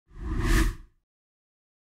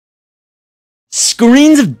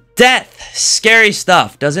Screens of death. Scary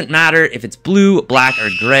stuff. Doesn't matter if it's blue, black, or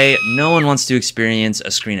gray. No one wants to experience a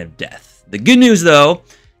screen of death. The good news, though,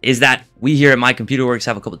 is that we here at MyComputerWorks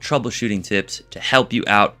have a couple troubleshooting tips to help you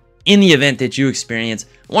out in the event that you experience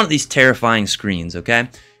one of these terrifying screens, okay?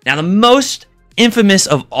 Now, the most infamous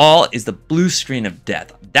of all is the blue screen of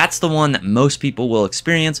death. That's the one that most people will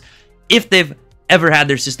experience if they've ever had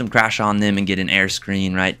their system crash on them and get an error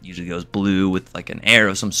screen, right? Usually goes blue with like an error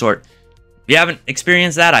of some sort. If you haven't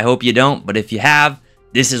experienced that, I hope you don't. But if you have,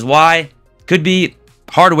 this is why. Could be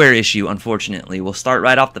hardware issue, unfortunately. We'll start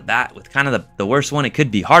right off the bat with kind of the worst one. It could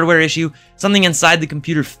be hardware issue. Something inside the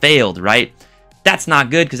computer failed, right? That's not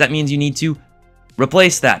good because that means you need to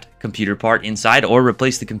replace that computer part inside or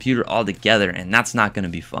replace the computer altogether. And that's not going to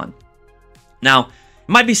be fun. Now, it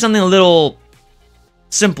might be something a little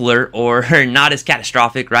simpler or not as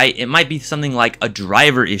catastrophic, right? It might be something like a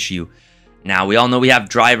driver issue. Now, we all know we have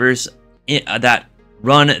drivers that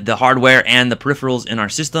run the hardware and the peripherals in our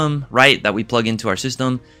system, right? That we plug into our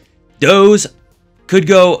system. Those could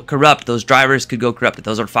go corrupt. Those drivers could go corrupt.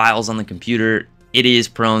 Those are files on the computer. It is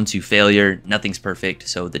prone to failure. Nothing's perfect.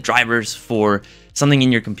 So the drivers for something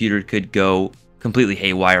in your computer could go completely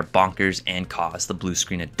haywire, bonkers, and cause the blue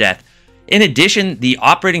screen of death. In addition, the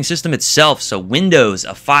operating system itself, so Windows,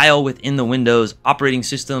 a file within the Windows operating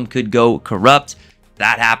system could go corrupt.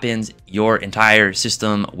 That happens, your entire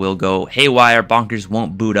system will go haywire, bonkers,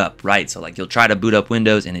 won't boot up, right? So like you'll try to boot up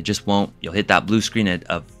Windows and it just won't. You'll hit that blue screen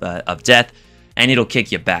of death and it'll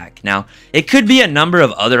kick you back. Now, it could be a number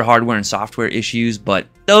of other hardware and software issues, but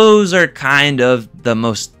those are kind of the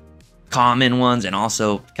most common ones and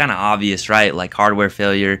also kind of obvious, right? Like hardware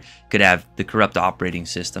failure could have the corrupt operating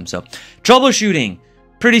system. So troubleshooting.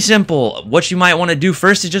 Pretty simple. What you might want to do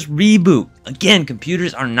first is just reboot. Again,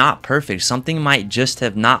 computers are not perfect. Something might just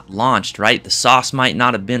have not launched, right? The sauce might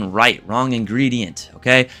not have been right. Wrong ingredient,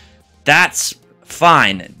 okay? That's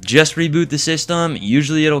fine. Just reboot the system.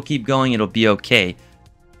 Usually it'll keep going. It'll be okay.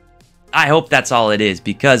 I hope that's all it is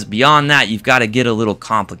because beyond that, you've got to get a little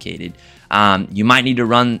complicated. You might need to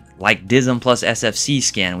run like DISM plus SFC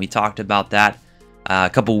scan. We talked about that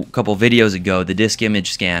a couple videos ago, the disk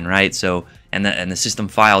image scan, right? So and the system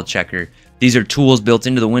file checker. These are tools built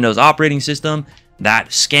into the Windows operating system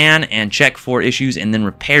that scan and check for issues and then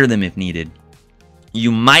repair them if needed.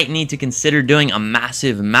 You might need to consider doing a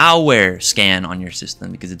massive malware scan on your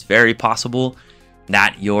system because it's very possible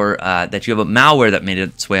that you have a malware that made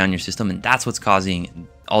its way on your system and that's what's causing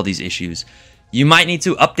all these issues. You might need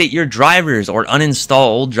to update your drivers or uninstall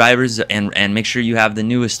old drivers and make sure you have the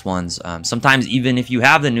newest ones. Sometimes even if you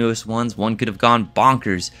have the newest ones, one could have gone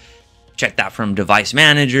bonkers. Check that from Device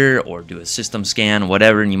Manager or do a system scan,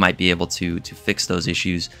 whatever, and you might be able to fix those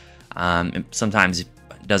issues. Sometimes it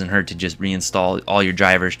doesn't hurt to just reinstall all your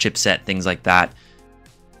drivers, chipset, things like that.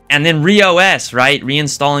 And then ReOS, right?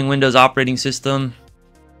 Reinstalling Windows operating system.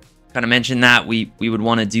 Kind of mentioned that we would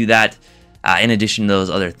want to do that in addition to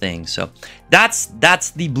those other things. So that's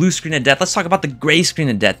the blue screen of death. Let's talk about the gray screen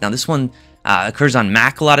of death. Now this one occurs on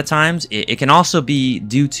Mac a lot of times. It can also be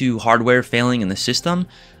due to hardware failing in the system,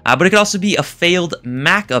 but it could also be a failed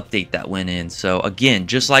Mac update that went in. So again,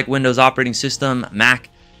 just like Windows operating system, Mac,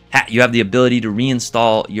 you have the ability to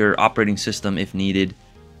reinstall your operating system if needed.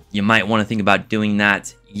 You might want to think about doing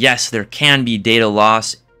that. Yes, there can be data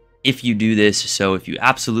loss if you do this. So if you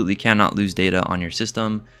absolutely cannot lose data on your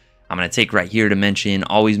system, I'm going to take right here to mention,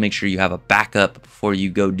 always make sure you have a backup before you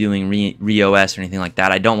go doing ReOS or anything like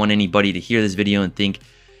that. I don't want anybody to hear this video and think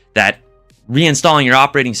that reinstalling your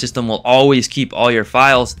operating system will always keep all your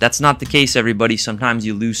files. That's not the case, everybody. Sometimes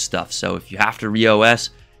you lose stuff. So if you have to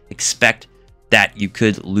ReOS, expect that you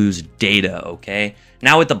could lose data, okay?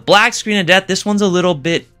 Now with the black screen of death, this one's a little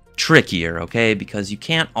bit trickier, okay? Because you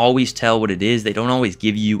can't always tell what it is. They don't always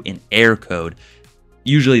give you an error code.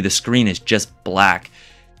 Usually the screen is just black.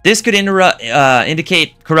 This could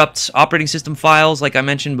indicate corrupt operating system files, like I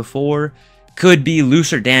mentioned before. Could be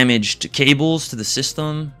loose or damaged cables to the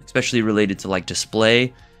system, especially related to like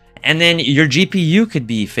display. And then your GPU could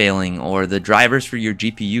be failing, or the drivers for your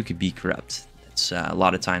GPU could be corrupt. That's a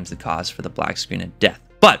lot of times the cause for the black screen of death.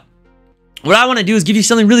 But what I want to do is give you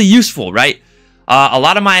something really useful, right? A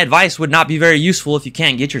lot of my advice would not be very useful if you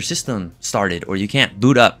can't get your system started or you can't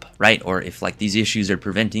boot up, right? Or if like these issues are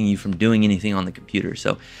preventing you from doing anything on the computer.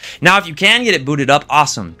 So now if you can get it booted up,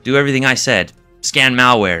 awesome. Do everything I said. Scan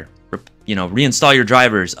malware, reinstall your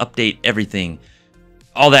drivers, update everything,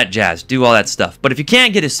 all that jazz, do all that stuff. But if you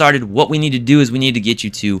can't get it started, what we need to do is we need to get you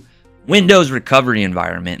to Windows recovery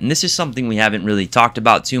environment. And this is something we haven't really talked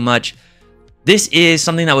about too much. This is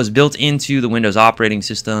something that was built into the Windows operating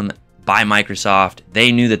system. by Microsoft.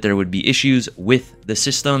 They knew that there would be issues with the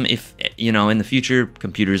system if, you know, in the future,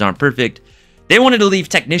 computers aren't perfect. They wanted to leave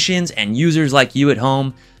technicians and users like you at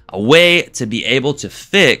home a way to be able to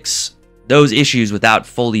fix those issues without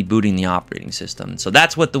fully booting the operating system. So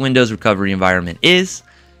that's what the Windows recovery environment is.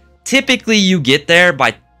 Typically, you get there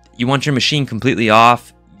by, you want your machine completely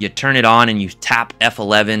off, you turn it on and you tap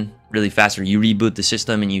F11 really fast, or you reboot the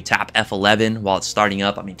system and you tap F11 while it's starting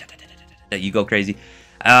up. I mean, you go crazy.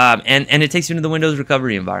 And it takes you into the Windows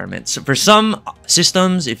recovery environment. So for some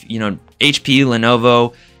systems, if you know, HP,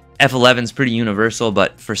 Lenovo, F11 is pretty universal,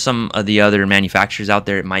 but for some of the other manufacturers out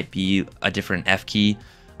there, it might be a different F key.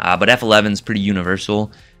 But F11 is pretty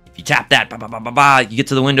universal. If you tap that, you get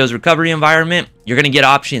to the Windows recovery environment, you're going to get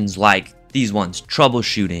options like these ones: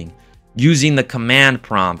 troubleshooting, using the command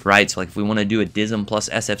prompt, right? So like if we want to do a DISM plus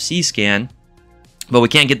SFC scan, but we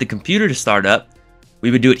can't get the computer to start up,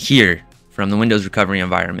 we would do it here from the Windows recovery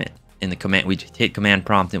environment. In the command, we'd hit command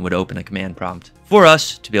prompt and it would open a command prompt for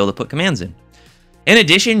us to be able to put commands in. In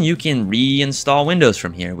addition, you can reinstall Windows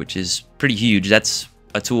from here, which is pretty huge. That's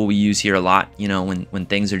a tool we use here a lot, you know, when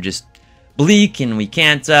things are just bleak and we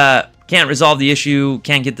can't resolve the issue,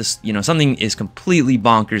 can't get this, you know, something is completely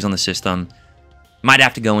bonkers on the system, might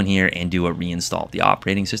have to go in here and do a reinstall of the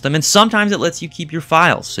operating system. And sometimes it lets you keep your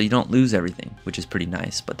files so you don't lose everything, which is pretty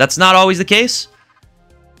nice. But that's not always the case.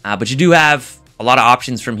 But you do have a lot of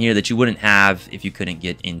options from here that you wouldn't have if you couldn't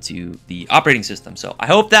get into the operating system. So I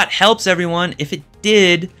hope that helps everyone. If it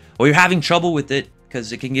did, or you're having trouble with it,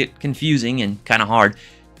 because it can get confusing and kind of hard,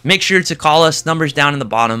 make sure to call us. Numbers down in the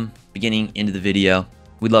bottom, beginning into the video.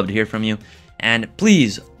 We'd love to hear from you. And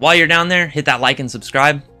please, while you're down there, hit that like and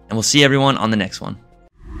subscribe, and we'll see everyone on the next one.